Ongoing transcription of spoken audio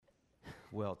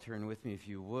Well, turn with me, if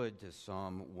you would, to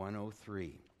Psalm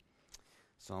 103.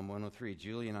 Psalm 103.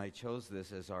 Julie and I chose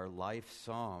this as our life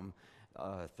psalm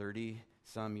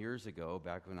 30-some years ago,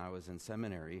 back when I was in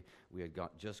seminary. We had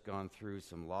just gone through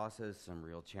some losses, some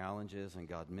real challenges, and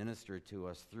God ministered to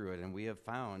us through it. And we have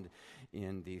found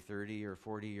in the 30 or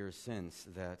 40 years since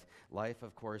that life,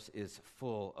 of course, is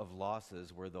full of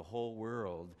losses where the whole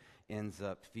world ends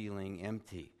up feeling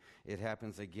empty. It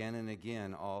happens again and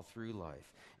again all through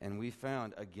life. And we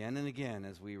found again and again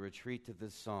as we retreat to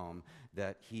this psalm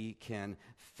that He can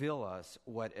fill us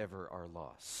whatever our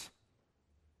loss.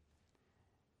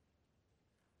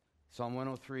 Psalm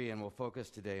 103, and we'll focus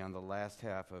today on the last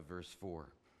half of verse 4.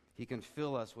 He can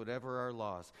fill us whatever our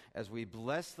loss. As we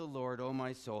bless the Lord, O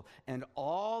my soul, and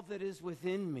all that is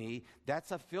within me,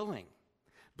 that's a filling.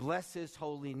 Bless His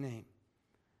holy name.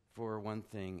 For one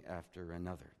thing after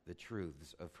another, the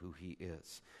truths of who He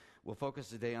is. We'll focus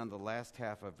today on the last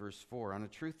half of verse 4, on a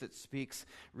truth that speaks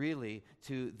really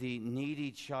to the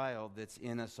needy child that's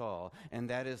in us all, and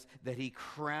that is that He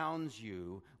crowns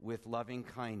you with loving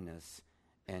kindness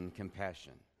and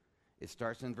compassion. It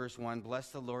starts in verse 1, bless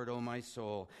the Lord, O my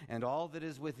soul, and all that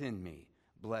is within me,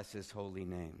 bless His holy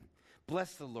name.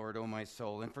 Bless the Lord, O my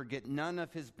soul, and forget none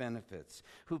of His benefits,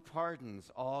 who pardons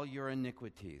all your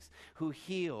iniquities, who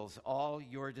heals all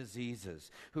your diseases,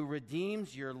 who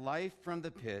redeems your life from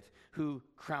the pit, who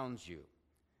crowns you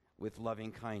with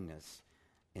loving kindness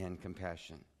and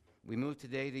compassion. We move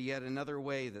today to yet another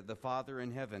way that the Father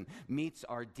in heaven meets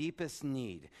our deepest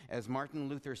need, as Martin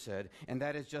Luther said, and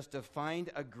that is just to find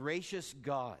a gracious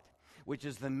God, which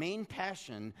is the main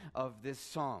passion of this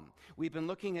psalm. We've been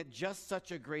looking at just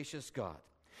such a gracious God,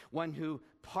 one who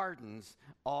pardons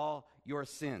all your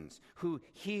sins, who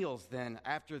heals then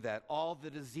after that all the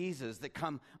diseases that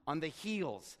come on the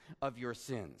heels of your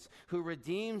sins, who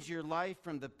redeems your life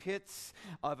from the pits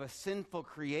of a sinful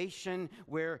creation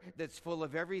that's full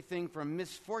of everything from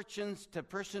misfortunes to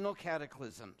personal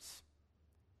cataclysms,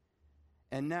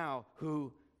 and now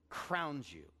who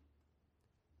crowns you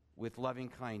with loving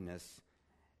kindness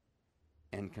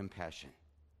and compassion.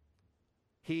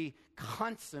 He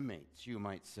consummates, you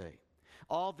might say,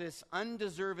 all this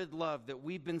undeserved love that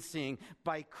we've been seeing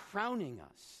by crowning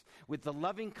us with the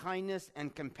loving kindness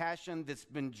and compassion that's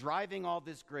been driving all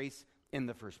this grace in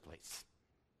the first place.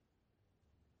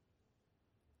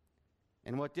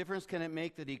 And what difference can it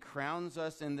make that He crowns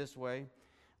us in this way?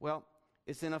 Well,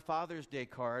 it's in a Father's Day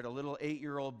card a little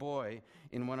 8-year-old boy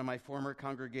in one of my former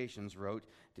congregations wrote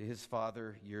to his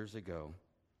father years ago.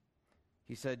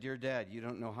 He said, "Dear Dad, you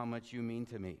don't know how much you mean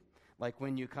to me. Like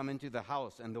when you come into the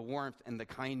house and the warmth and the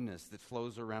kindness that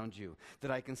flows around you,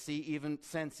 that I can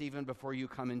sense even before you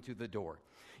come into the door.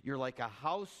 You're like a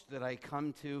house that I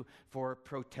come to for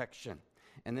protection."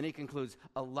 And then he concludes,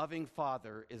 "A loving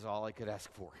father is all I could ask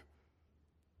for,"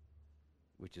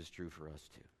 which is true for us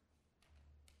too.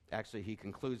 Actually, he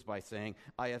concludes by saying,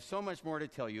 "I have so much more to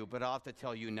tell you, but I'll have to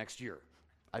tell you next year.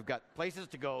 I've got places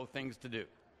to go, things to do."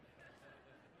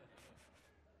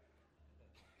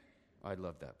 I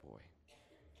love that boy.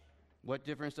 What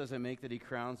difference does it make that He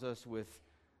crowns us with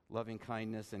loving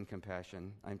kindness and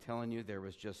compassion? I'm telling you, there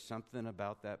was just something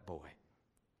about that boy.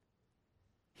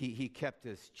 He kept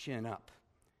his chin up,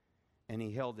 and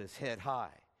he held his head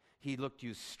high. He looked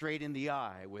you straight in the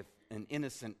eye with an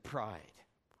innocent pride.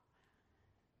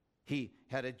 He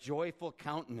had a joyful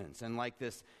countenance and like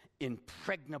this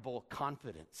impregnable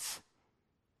confidence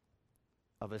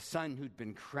of a son who'd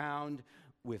been crowned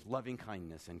with loving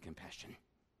kindness and compassion.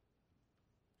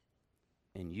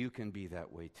 And you can be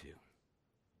that way too.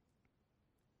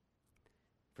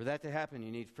 For that to happen, you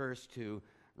need first to,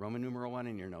 Roman numeral 1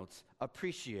 in your notes,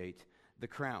 appreciate the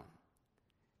crown.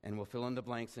 And we'll fill in the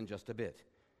blanks in just a bit.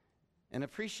 And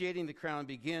appreciating the crown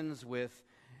begins with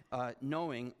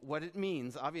knowing what it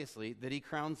means, obviously, that He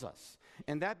crowns us.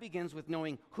 And that begins with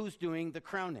knowing who's doing the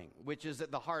crowning, which is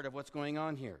at the heart of what's going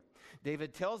on here.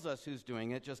 David tells us who's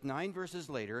doing it just 9 verses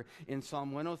later in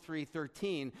Psalm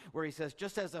 103:13, where he says,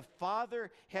 just as a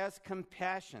father has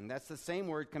compassion, that's the same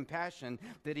word, compassion,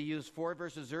 that he used 4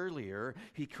 verses earlier.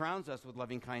 He crowns us with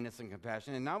loving kindness and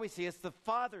compassion. And now we see it's the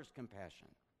Father's compassion.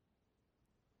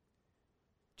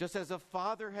 Just as a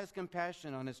father has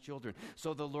compassion on his children,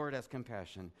 so the Lord has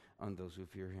compassion on those who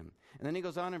fear Him. And then he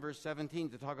goes on in verse 17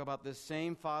 to talk about this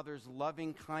same Father's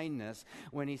loving kindness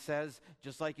when he says,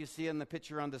 just like you see in the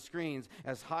picture on the screens,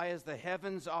 as high as the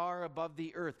heavens are above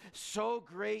the earth, so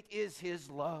great is His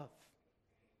love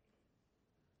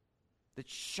that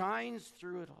shines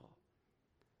through it all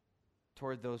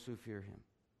toward those who fear Him.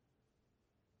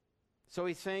 So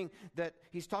he's saying that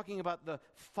he's talking about the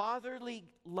fatherly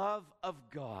love of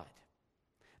God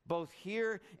both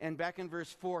here and back in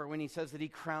verse 4 when he says that he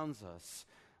crowns us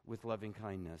with loving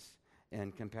kindness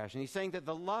and compassion. He's saying that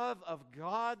the love of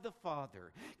God the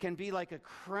Father can be like a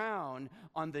crown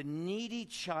on the needy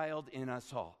child in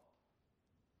us all.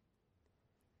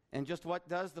 And just what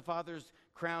does the Father's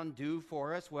crown do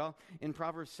for us? Well, in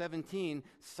Proverbs 17,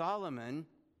 Solomon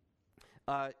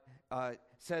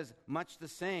says much the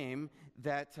same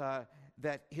that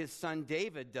his son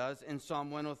David does in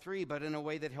Psalm 103, but in a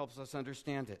way that helps us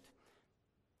understand it.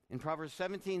 In Proverbs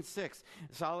 17:6,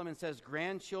 Solomon says,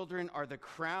 "Grandchildren are the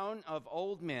crown of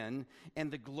old men,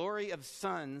 and the glory of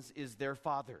sons is their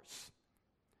fathers."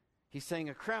 He's saying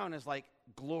a crown is like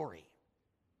glory.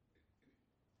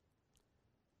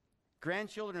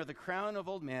 Grandchildren are the crown of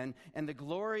old men, and the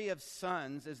glory of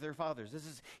sons is their fathers. This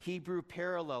is Hebrew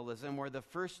parallelism, where the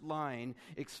first line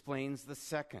explains the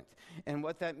second. And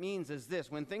what that means is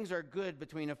this: when things are good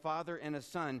between a father and a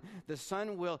son, the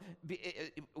son will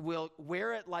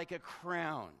wear it like a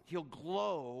crown. He'll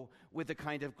glow with a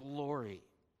kind of glory.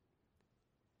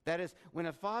 That is, when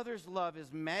a father's love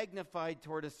is magnified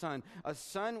toward a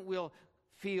son will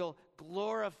feel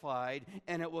glorified,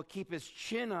 and it will keep his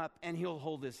chin up, and he'll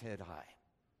hold his head high.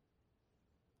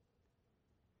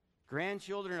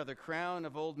 Grandchildren are the crown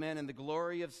of old men, and the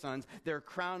glory of sons, their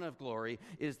crown of glory,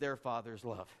 is their father's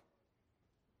love.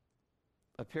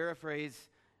 A paraphrase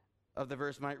of the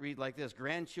verse might read like this: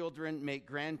 grandchildren make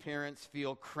grandparents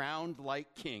feel crowned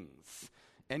like kings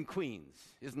and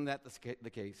queens. Isn't that the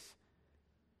case?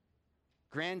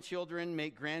 Grandchildren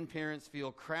make grandparents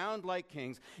feel crowned like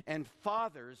kings, and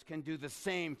fathers can do the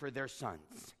same for their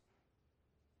sons.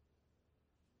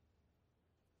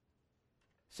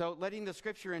 So, letting the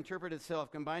Scripture interpret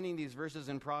itself, combining these verses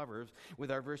in Proverbs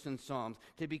with our verse in Psalms,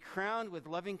 to be crowned with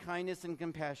loving kindness and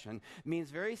compassion means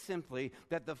very simply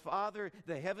that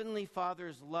the Heavenly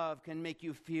Father's love can make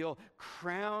you feel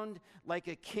crowned like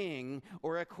a king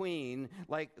or a queen,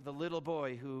 like the little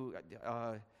boy who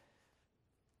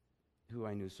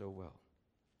I knew so well.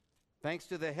 Thanks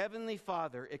to the Heavenly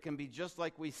Father, it can be just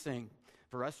like we sing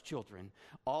for us children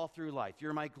all through life.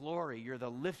 You're my glory. You're the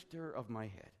lifter of my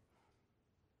head.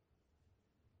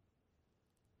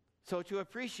 So to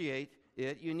appreciate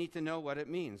it, you need to know what it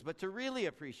means. But to really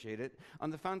appreciate it,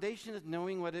 on the foundation of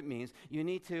knowing what it means, you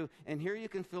need to, and here you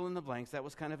can fill in the blanks. That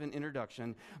was kind of an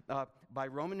introduction. By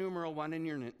Roman numeral 1 in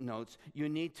your notes, you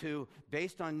need to,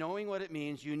 based on knowing what it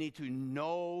means, you need to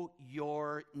know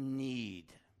your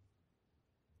need.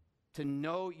 To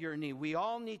know your need. We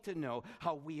all need to know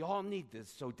how we all need this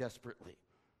so desperately,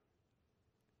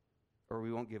 or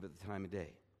we won't give it the time of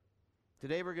day.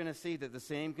 Today we're going to see that the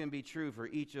same can be true for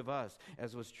each of us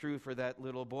as was true for that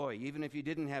little boy, even if you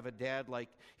didn't have a dad like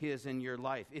his in your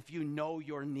life, if you know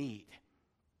your need.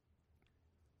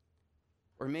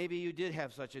 Or maybe you did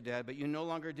have such a dad, but you no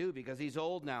longer do because he's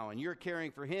old now and you're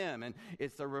caring for him, and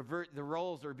it's the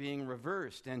roles are being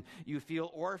reversed and you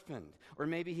feel orphaned. Or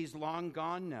maybe he's long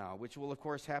gone now, which will of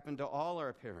course happen to all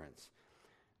our parents.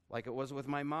 Like it was with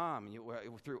my mom,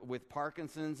 with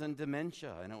Parkinson's and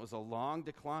dementia, and it was a long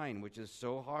decline, which is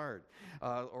so hard.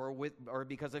 Or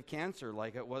because of cancer,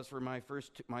 like it was for my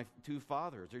two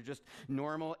fathers, or just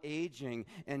normal aging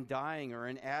and dying, or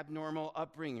an abnormal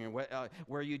upbringing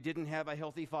where you didn't have a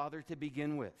healthy father to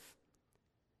begin with.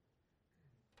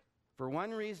 For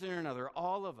one reason or another,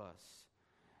 all of us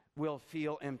will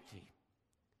feel empty.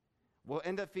 We'll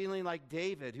end up feeling like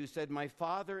David, who said, "My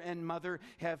father and mother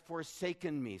have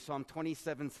forsaken me," Psalm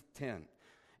 27:10.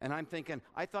 And I'm thinking,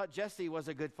 I thought Jesse was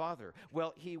a good father.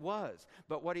 Well, he was.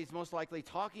 But what he's most likely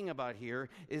talking about here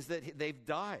is that they've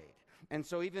died. And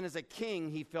so even as a king,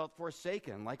 he felt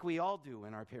forsaken, like we all do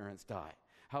when our parents die,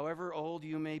 however old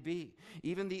you may be.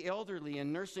 Even the elderly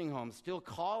in nursing homes still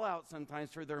call out sometimes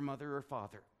for their mother or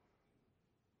father.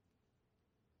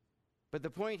 But the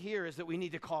point here is that we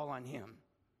need to call on him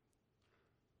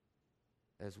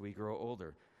as we grow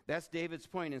older. That's David's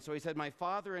point. And so he said, "My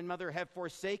father and mother have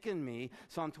forsaken me,"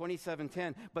 Psalm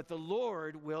 27:10, "but the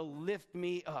Lord will lift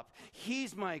me up."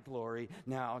 He's my glory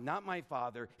now, not my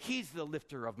father. He's the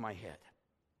lifter of my head.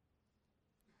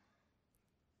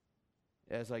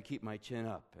 As I keep my chin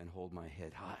up and hold my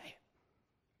head high.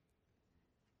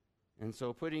 And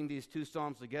so putting these two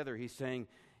psalms together, he's saying,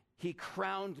 he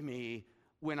crowned me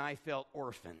when I felt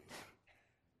orphaned.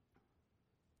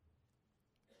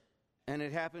 And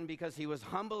it happened because he was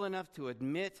humble enough to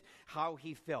admit how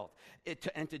he felt.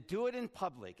 And to do it in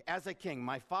public as a king.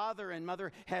 "My father and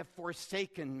mother have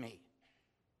forsaken me."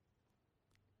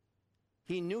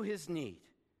 He knew his need.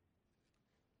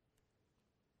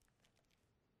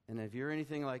 And if you're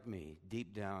anything like me,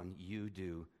 deep down, you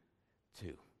do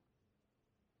too.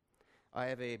 I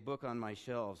have a book on my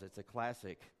shelves. It's a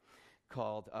classic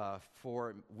called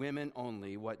For Women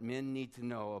Only, What Men Need to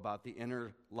Know About the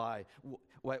Inner Life,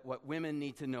 what women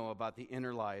need to know about the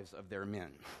inner lives of their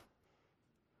men.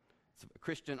 It's a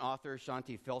Christian author,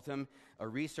 Shanti Feltham, a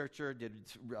researcher, did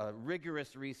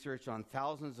rigorous research on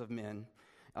thousands of men.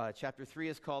 Chapter 3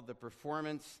 is called The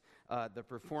Performance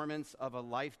of a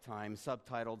Lifetime,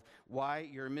 subtitled, Why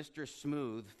Your Mr.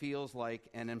 Smooth Feels Like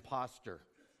an Imposter.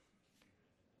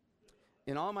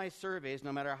 In all my surveys,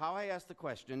 no matter how I asked the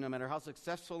question, no matter how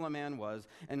successful a man was,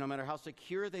 and no matter how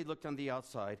secure they looked on the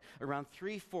outside, around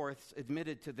 3/4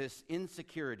 admitted to this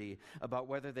insecurity about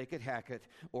whether they could hack it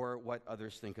or what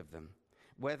others think of them.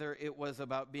 Whether it was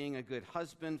about being a good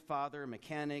husband, father,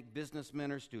 mechanic,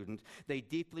 businessman, or student, they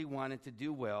deeply wanted to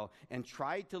do well and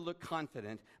tried to look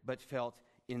confident but felt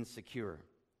insecure.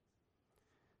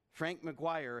 Frank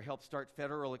McGuire helped start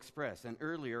Federal Express and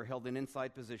earlier held an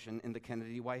inside position in the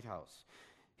Kennedy White House.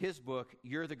 His book,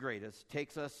 You're the Greatest,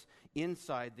 takes us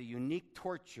inside the unique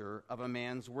torture of a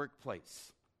man's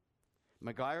workplace.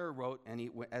 McGuire wrote,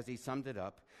 as he summed it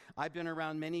up, I've been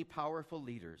around many powerful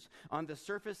leaders. On the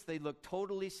surface, they look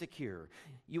totally secure.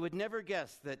 You would never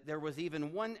guess that there was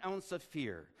even 1 ounce of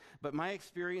fear. But my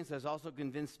experience has also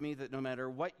convinced me that no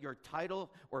matter what your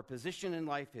title or position in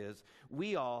life is,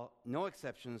 we all, no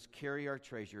exceptions, carry our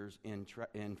treasures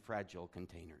in fragile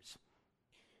containers.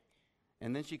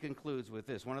 And then she concludes with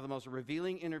this. One of the most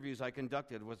revealing interviews I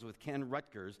conducted was with Ken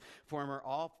Rutgers, former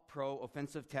All-Pro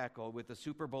offensive tackle with the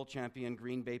Super Bowl champion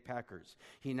Green Bay Packers.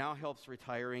 He now helps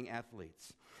retiring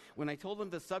athletes. When I told him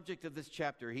the subject of this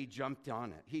chapter, he jumped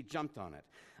on it.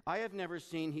 I have never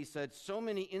seen, he said, so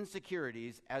many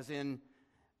insecurities as in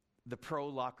the pro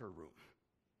locker room.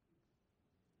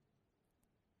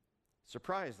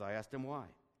 Surprised, I asked him why.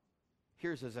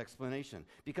 Here's his explanation.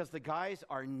 Because the guys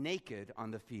are naked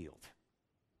on the field.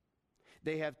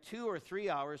 They have 2 or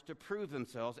 3 hours to prove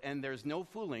themselves, and there's no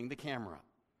fooling the camera.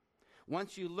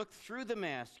 Once you look through the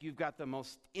mask, you've got the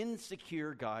most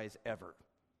insecure guys ever.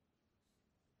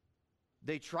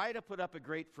 They try to put up a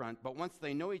great front, but once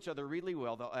they know each other really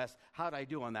well, they'll ask, how'd I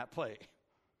do on that play?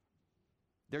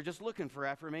 They're just looking for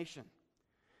affirmation.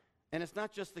 And it's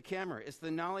not just the camera. It's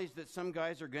the knowledge that some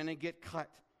guys are going to get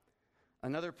cut.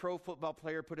 Another pro football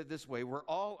player put it this way, we're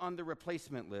all on the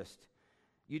replacement list.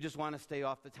 You just want to stay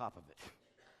off the top of it.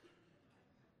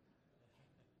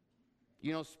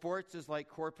 You know, sports is like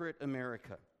corporate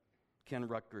America, Ken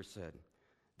Rutgers said.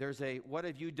 There's a what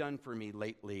have you done for me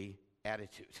lately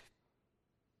attitude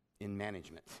in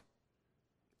management.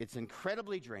 It's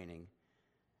incredibly draining,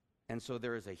 and so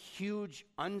there is a huge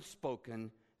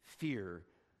unspoken fear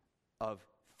of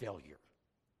failure.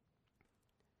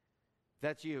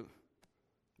 That's you.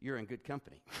 You're in good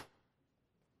company.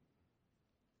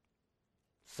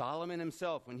 Solomon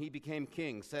himself, when he became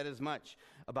king, said as much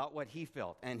about what he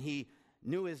felt, and he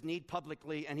knew his need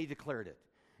publicly, and he declared it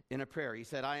in a prayer. He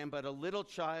said, I am but a little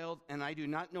child, and I do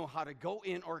not know how to go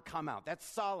in or come out. That's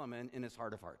Solomon in his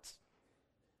heart of hearts.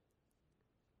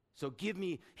 So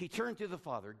he turned to the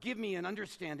Father, give me an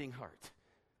understanding heart,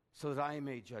 so that I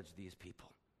may judge these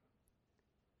people.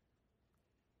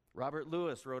 Robert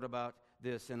Lewis wrote about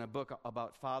this in a book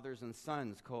about fathers and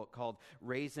sons called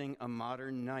Raising a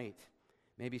Modern Knight.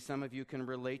 Maybe some of you can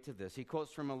relate to this. He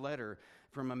quotes from a letter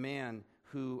from a man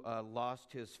who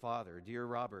lost his father. Dear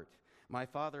Robert, my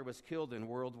father was killed in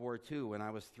World War II when I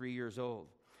was 3 years old.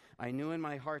 I knew in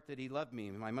my heart that he loved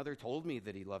me. My mother told me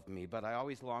that he loved me, but I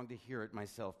always longed to hear it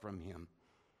myself from him.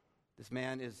 This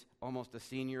man is almost a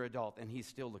senior adult, and he's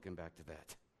still looking back to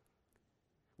that.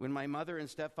 When my mother and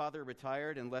stepfather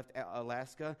retired and left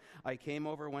Alaska, I came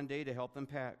over one day to help them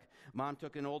pack. Mom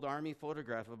took an old Army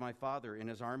photograph of my father in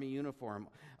his Army uniform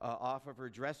off of her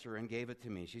dresser and gave it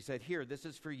to me. She said, here, this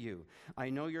is for you.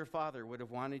 I know your father would have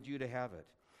wanted you to have it.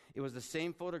 It was the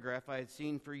same photograph I had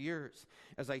seen for years.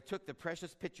 As I took the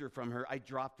precious picture from her, I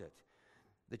dropped it.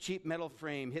 The cheap metal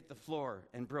frame hit the floor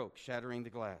and broke, shattering the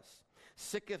glass.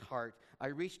 Sick at heart, I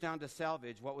reached down to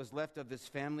salvage what was left of this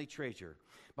family treasure.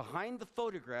 Behind the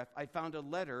photograph, I found a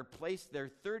letter placed there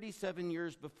 37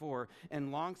 years before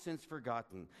and long since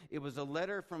forgotten. It was a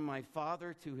letter from my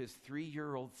father to his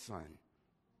 3-year-old son.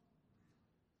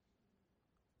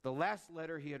 The last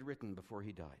letter he had written before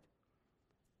he died.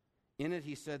 In it,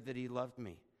 he said that he loved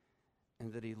me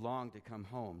and that he longed to come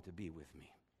home to be with me.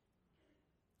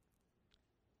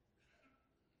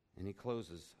 And he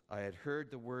closes, I had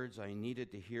heard the words I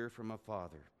needed to hear from a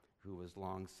father who was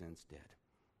long since dead.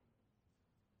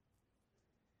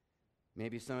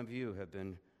 Maybe some of you have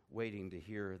been waiting to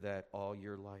hear that all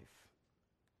your life.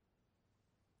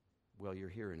 Well, you're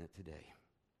hearing it today.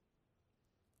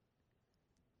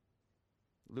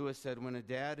 Lewis said, when a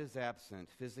dad is absent,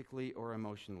 physically or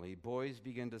emotionally, boys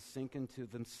begin to sink into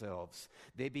themselves.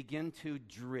 They begin to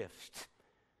drift.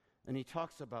 And he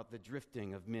talks about the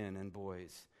drifting of men and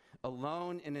boys,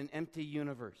 alone in an empty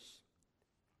universe.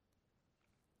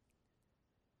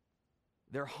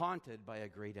 They're haunted by a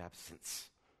great absence.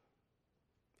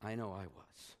 I know I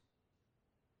was.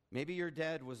 Maybe your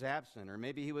dad was absent, or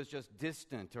maybe he was just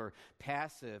distant or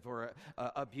passive or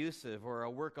abusive or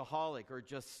a workaholic or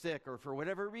just sick, or for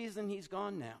whatever reason he's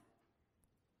gone now.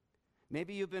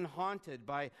 Maybe you've been haunted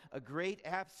by a great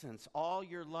absence all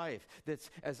your life that's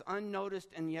as unnoticed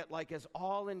and yet like as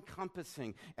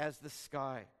all-encompassing as the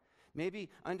sky. Maybe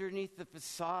underneath the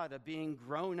facade of being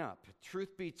grown up,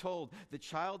 truth be told, the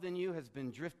child in you has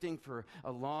been drifting for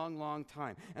a long, long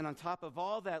time. And on top of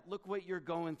all that, look what you're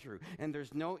going through, and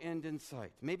there's no end in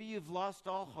sight. Maybe you've lost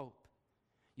all hope.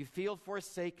 You feel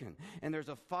forsaken, and there's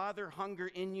a father hunger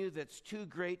in you that's too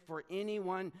great for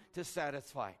anyone to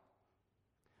satisfy.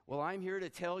 Well, I'm here to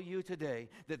tell you today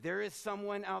that there is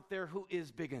someone out there who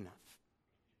is big enough,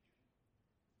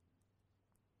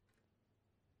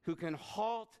 who can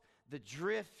halt the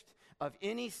drift of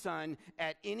any son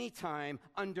at any time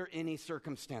under any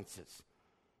circumstances.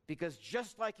 Because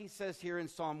just like he says here in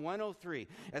Psalm 103,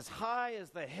 as high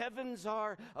as the heavens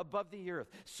are above the earth,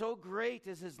 so great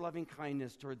is his loving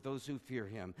kindness toward those who fear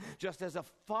him. Just as a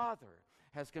father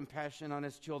has compassion on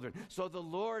his children, so the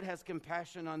Lord has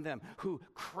compassion on them, who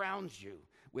crowns you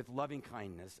with loving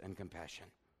kindness and compassion.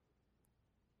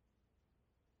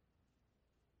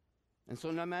 And so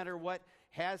no matter what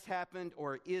has happened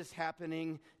or is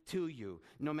happening to you,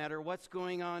 no matter what's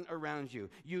going on around you,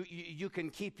 you can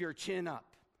keep your chin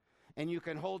up, and you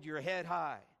can hold your head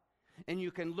high, and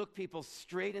you can look people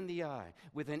straight in the eye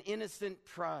with an innocent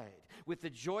pride, with a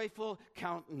joyful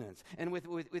countenance, and with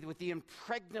the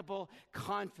impregnable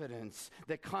confidence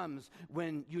that comes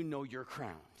when you know you're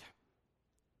crowned.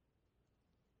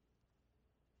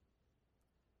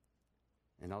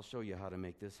 And I'll show you how to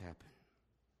make this happen.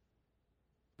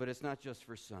 But it's not just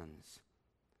for sons.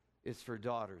 It's for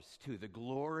daughters, too. The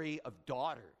glory of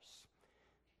daughters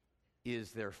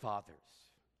is their fathers.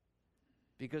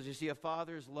 Because you see, a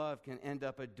father's love can end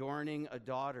up adorning a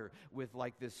daughter with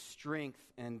like this strength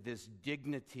and this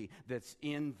dignity that's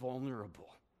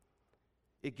invulnerable.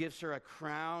 It gives her a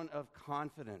crown of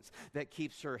confidence that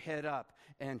keeps her head up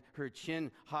and her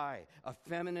chin high. A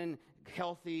feminine,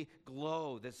 healthy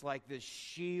glow that's like this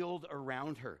shield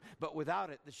around her. But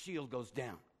without it, the shield goes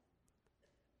down.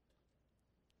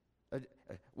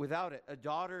 Without it, a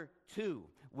daughter, too,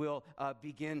 will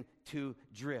begin to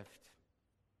drift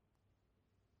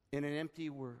in an empty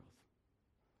world.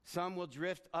 Some will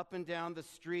drift up and down the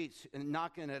streets and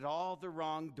knocking at all the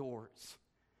wrong doors.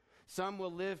 Some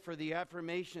will live for the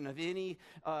affirmation of any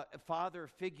father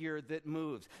figure that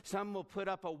moves. Some will put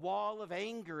up a wall of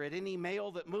anger at any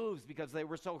male that moves because they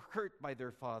were so hurt by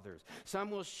their fathers.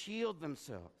 Some will shield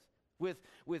themselves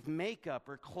with makeup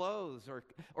or clothes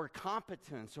or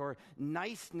competence or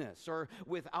niceness, or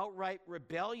with outright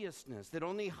rebelliousness that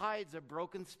only hides a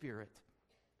broken spirit,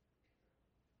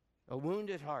 a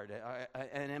wounded heart,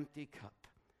 an empty cup.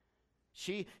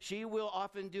 She will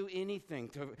often do anything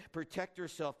to protect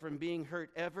herself from being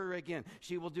hurt ever again.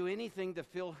 She will do anything to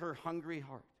fill her hungry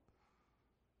heart.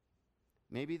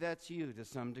 Maybe that's you to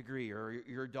some degree, or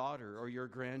your daughter or your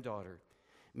granddaughter.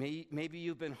 Maybe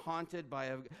you've been haunted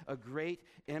by a great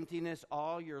emptiness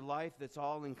all your life that's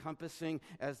all-encompassing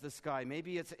as the sky.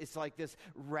 Maybe it's like this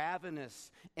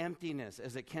ravenous emptiness,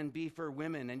 as it can be for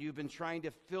women, and you've been trying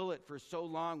to fill it for so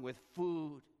long with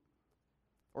food,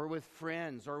 or with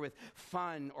friends, or with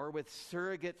fun, or with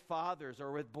surrogate fathers,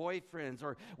 or with boyfriends,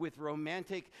 or with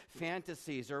romantic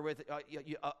fantasies, or with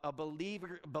a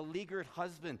beleaguered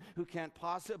husband who can't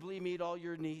possibly meet all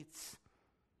your needs.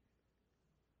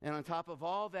 And on top of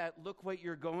all that, look what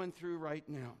you're going through right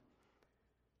now.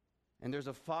 And there's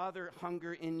a father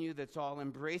hunger in you that's all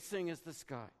embracing as the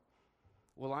sky.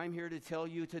 Well, I'm here to tell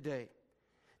you today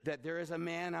that there is a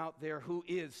man out there who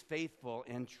is faithful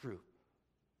and true.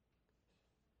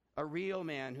 A real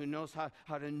man who knows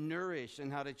how to nourish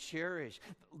and how to cherish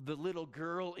the little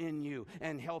girl in you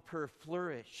and help her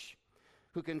flourish,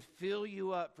 who can fill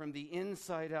you up from the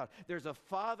inside out. There's a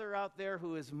father out there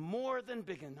who is more than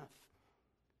big enough,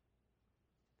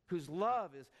 whose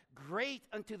love is great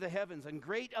unto the heavens and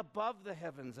great above the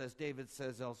heavens, as David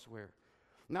says elsewhere.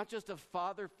 Not just a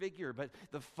father figure, but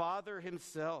the Father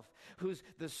himself, who's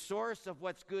the source of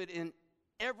what's good in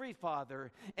every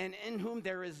father, and in whom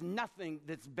there is nothing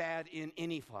that's bad in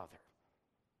any father.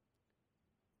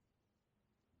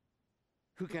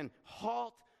 Who can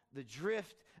halt the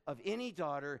drift of any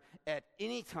daughter at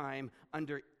any time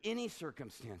under any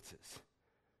circumstances.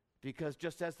 Because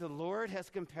just as the Lord has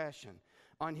compassion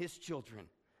on his children,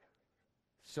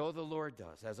 so the Lord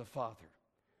does as a father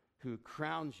who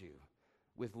crowns you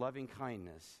with loving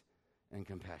kindness and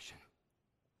compassion.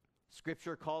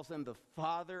 Scripture calls him the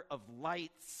Father of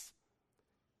lights.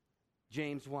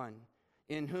 James 1,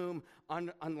 in whom,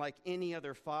 unlike any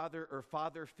other father or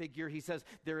father figure, he says,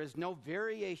 there is no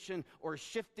variation or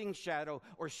shifting shadow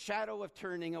or shadow of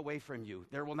turning away from you.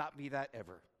 There will not be that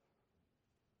ever.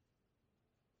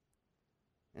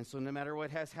 And so no matter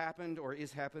what has happened or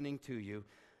is happening to you,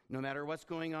 no matter what's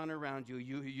going on around you,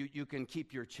 you can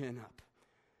keep your chin up.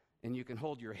 And you can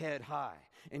hold your head high.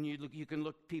 And you can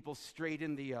look people straight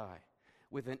in the eye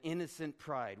with an innocent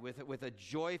pride, with a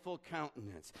joyful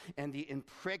countenance, and the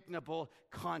impregnable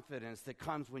confidence that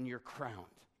comes when you're crowned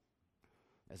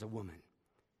as a woman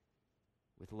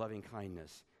with loving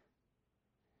kindness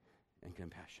and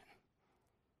compassion.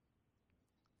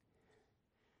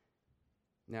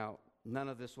 Now, none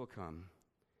of this will come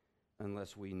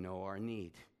unless we know our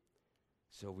need.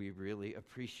 So we really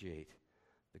appreciate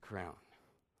the crown,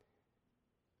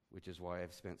 which is why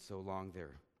I've spent so long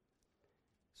there.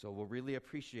 So we'll really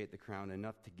appreciate the crown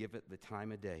enough to give it the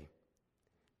time of day.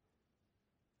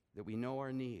 That we know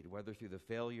our need, whether through the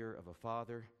failure of a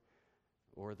father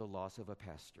or the loss of a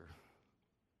pastor.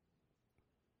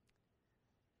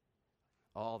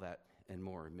 All that and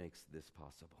more makes this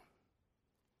possible.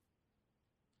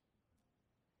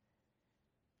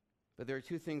 But there are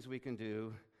two things we can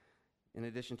do in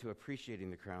addition to appreciating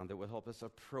the crown that will help us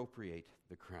appropriate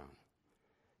the crown.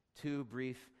 Two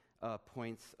brief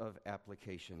points of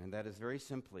application, and that is very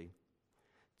simply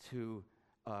to,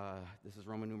 this is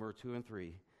Roman numeral 2 and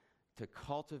 3, to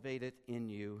cultivate it in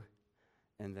you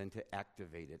and then to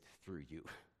activate it through you.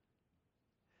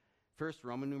 First,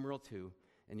 Roman numeral 2,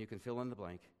 and you can fill in the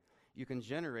blank. You can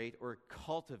generate or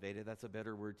cultivate it, that's a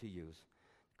better word to use,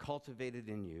 cultivate it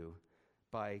in you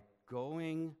by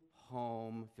going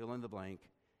home, fill in the blank,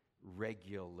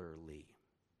 regularly.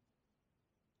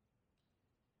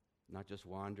 Not just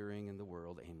wandering in the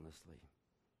world aimlessly,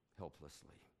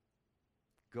 helplessly.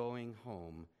 Going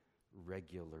home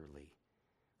regularly,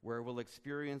 where we'll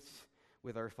experience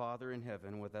with our Father in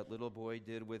heaven what that little boy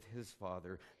did with his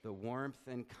father, the warmth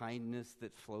and kindness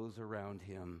that flows around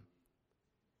him,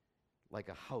 like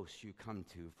a house you come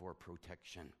to for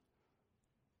protection.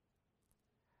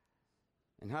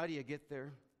 And how do you get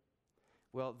there?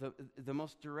 Well, the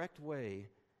most direct way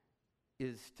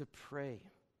is to pray.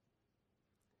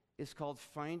 It's called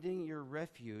finding your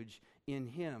refuge in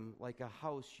him, like a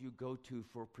house you go to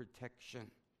for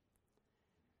protection.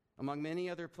 Among many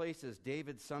other places,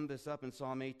 David summed this up in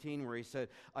Psalm 18, where he said,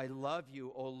 I love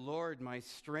you, O Lord, my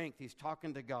strength. He's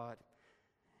talking to God.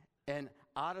 And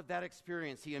out of that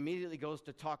experience, he immediately goes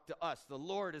to talk to us. The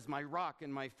Lord is my rock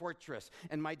and my fortress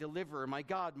and my deliverer, my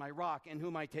God, my rock, in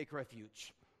whom I take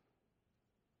refuge.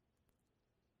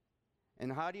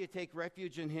 And how do you take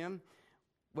refuge in him?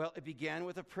 Well, it began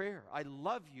with a prayer. I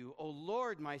love you, O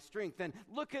Lord, my strength. And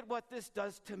look at what this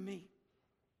does to me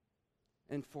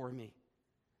and for me.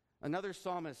 Another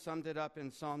psalmist summed it up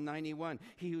in Psalm 91.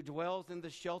 He who dwells in the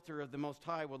shelter of the Most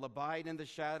High will abide in the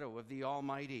shadow of the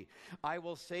Almighty. I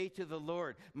will say to the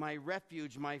Lord, my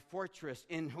refuge, my fortress,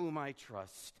 in whom I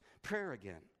trust. Prayer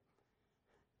again.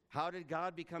 How did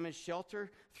God become his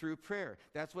shelter? Through prayer.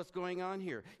 That's what's going on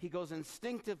here. He goes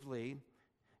instinctively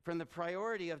from the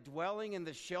priority of dwelling in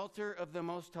the shelter of the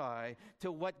Most High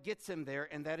to what gets him there,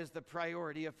 and that is the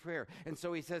priority of prayer. And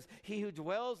so he says, he who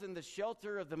dwells in the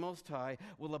shelter of the Most High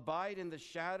will abide in the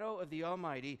shadow of the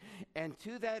Almighty, and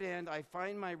to that end I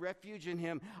find my refuge in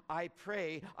him. I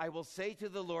pray, I will say to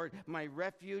the Lord, my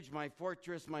refuge, my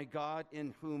fortress, my God,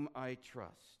 in whom I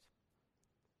trust.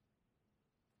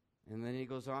 And then he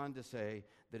goes on to say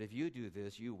that if you do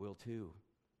this, you will too.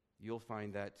 You'll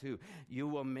find that too. You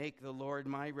will make the Lord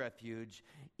my refuge,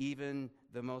 even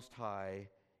the Most High,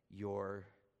 your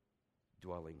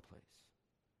dwelling place.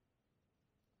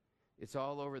 It's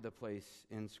all over the place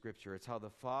in Scripture. It's how the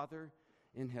Father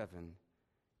in heaven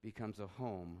becomes a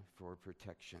home for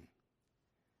protection.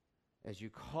 As you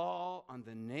call on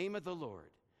the name of the Lord,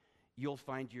 you'll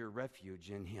find your refuge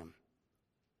in him.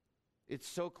 It's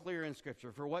so clear in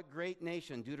Scripture. For what great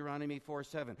nation, Deuteronomy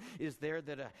 4:7, is there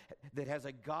that has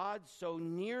a God so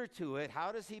near to it?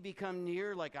 How does he become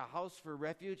near, like a house for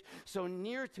refuge? So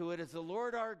near to it as the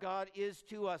Lord our God is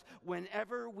to us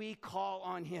whenever we call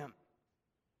on him.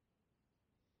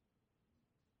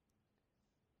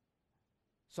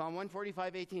 Psalm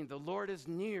 145:18, the Lord is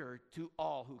near to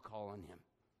all who call on him.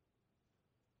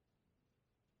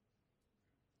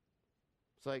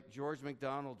 It's like George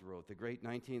MacDonald wrote, the great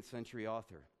 19th century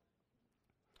author.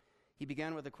 He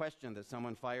began with a question that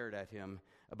someone fired at him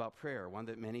about prayer, one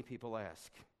that many people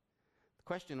ask. The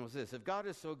question was this: if God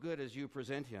is so good as you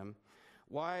present him,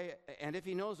 why, and if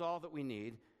he knows all that we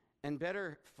need, and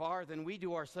better far than we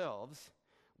do ourselves,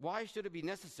 why should it be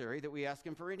necessary that we ask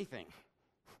him for anything?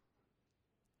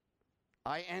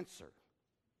 I answer,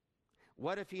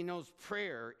 what if he knows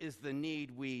prayer is the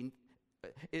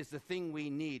thing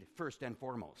we need first and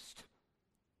foremost?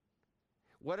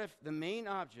 What if the main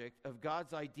object of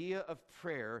God's idea of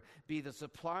prayer be the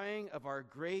supplying of our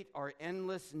great, our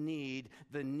endless need,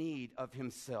 the need of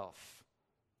himself?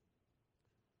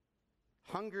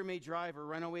 Hunger may drive a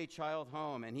runaway child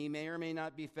home, and he may or may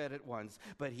not be fed at once,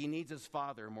 but he needs his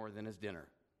father more than his dinner.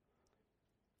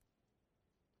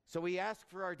 So we ask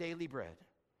for our daily bread,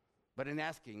 but in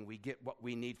asking, we get what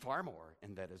we need far more,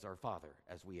 and that is our Father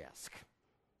as we ask.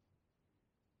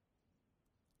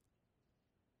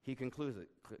 He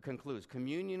concludes,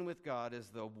 communion with God is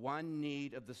the one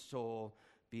need of the soul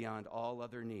beyond all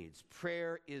other needs.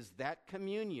 Prayer is that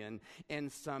communion,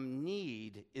 and some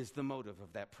need is the motive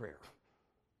of that prayer.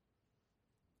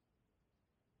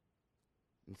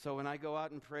 And so when I go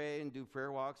out and pray and do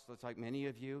prayer walks, just like many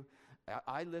of you,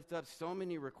 I lift up so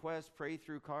many requests, pray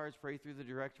through cards, pray through the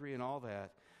directory and all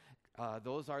that.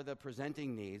 Those are the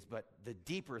presenting needs, but the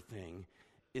deeper thing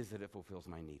is that it fulfills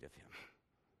my need of him.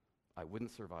 I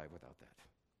wouldn't survive without that.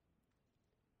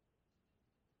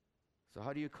 So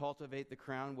how do you cultivate the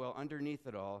crown? Well, underneath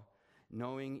it all,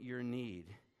 knowing your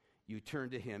need, you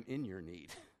turn to him in your need.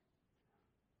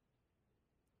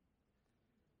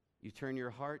 You turn your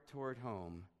heart toward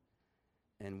home,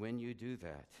 and when you do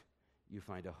that, you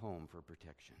find a home for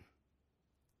protection.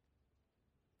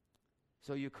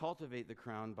 So you cultivate the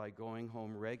crown by going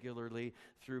home regularly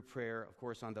through prayer, of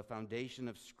course, on the foundation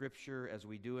of Scripture, as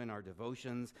we do in our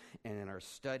devotions and in our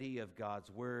study of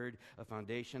God's Word, a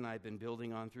foundation I've been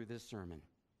building on through this sermon.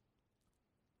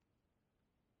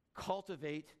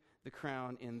 Cultivate the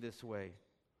crown in this way,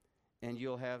 and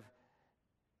you'll have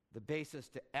the basis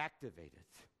to activate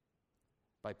it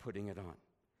by putting it on.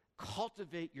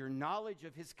 Cultivate your knowledge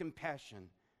of his compassion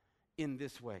in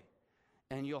this way,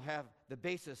 and you'll have the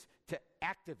basis to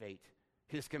activate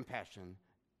his compassion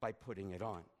by putting it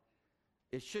on.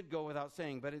 It should go without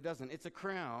saying, but it doesn't. It's a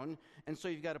crown, and so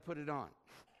you've got to put it on,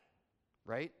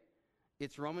 right?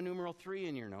 It's Roman numeral 3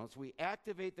 in your notes. We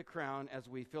activate the crown as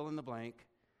we fill in the blank.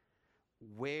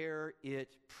 Wear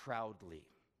it proudly,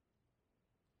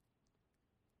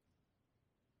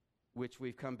 which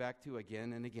we've come back to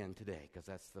again and again today, because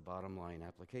that's the bottom line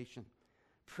application.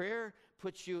 Prayer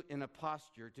puts you in a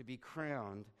posture to be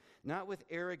crowned, not with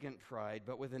arrogant pride,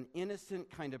 but with an innocent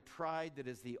kind of pride that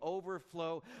is the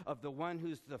overflow of the one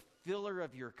who's the filler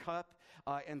of your cup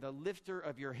and the lifter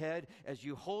of your head as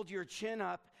you hold your chin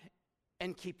up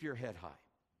and keep your head high.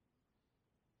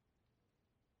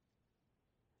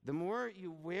 The more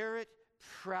you wear it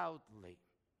proudly,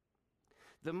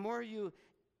 the more you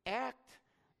act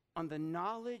on the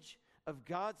knowledge of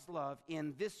God's love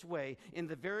in this way, in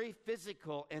the very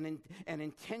physical and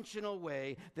intentional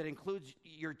way that includes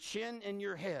your chin and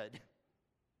your head,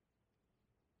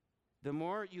 the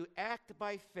more you act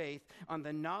by faith on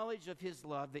the knowledge of his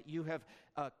love that you have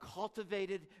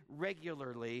cultivated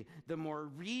regularly, the more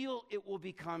real it will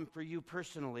become for you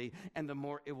personally, and the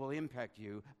more it will impact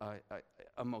you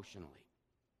emotionally.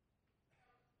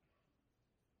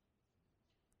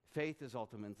 Faith is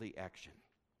ultimately action.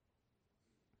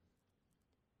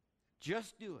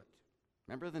 Just do it.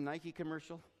 Remember the Nike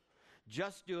commercial?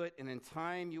 Just do it, and in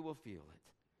time you will feel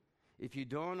it. If you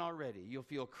don't already, you'll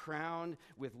feel crowned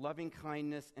with loving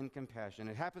kindness and compassion.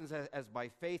 It happens as by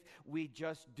faith we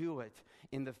just do it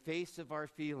in the face of our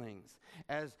feelings.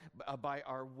 As by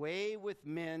our way with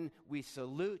men, we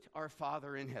salute our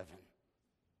Father in heaven.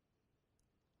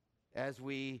 As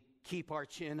we keep our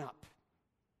chin up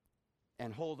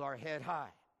and hold our head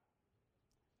high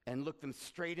and look them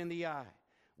straight in the eye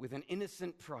with an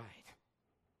innocent pride,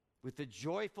 with the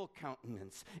joyful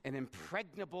countenance and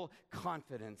impregnable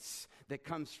confidence that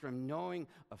comes from knowing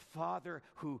a Father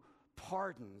who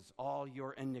pardons all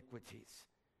your iniquities,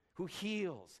 who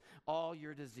heals all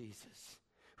your diseases,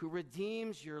 who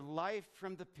redeems your life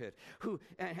from the pit, who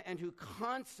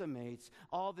consummates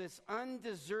all this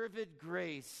undeserved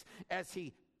grace as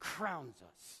he crowns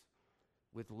us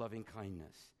with loving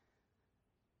kindness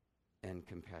and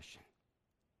compassion.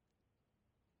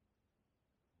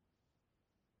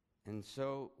 And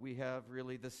so we have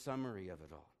really the summary of it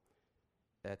all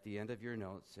at the end of your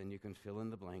notes, and you can fill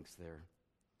in the blanks there.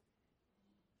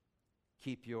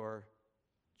 Keep your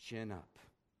chin up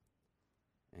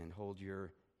and hold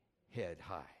your head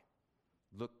high.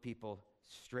 Look people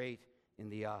straight in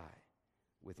the eye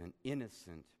with an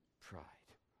innocent pride,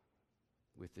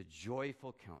 with a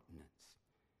joyful countenance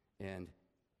and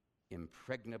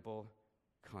impregnable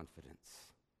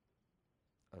confidence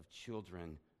of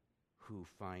children who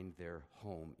find their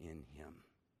home in him.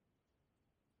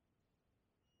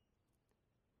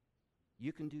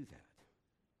 You can do that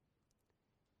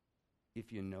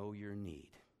if you know your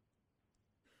need.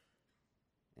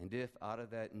 And if out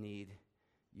of that need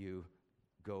you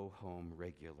go home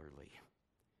regularly.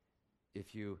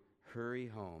 If you hurry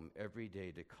home every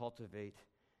day to cultivate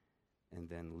and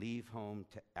then leave home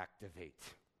to activate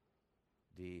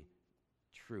the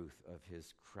truth of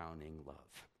his crowning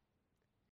love.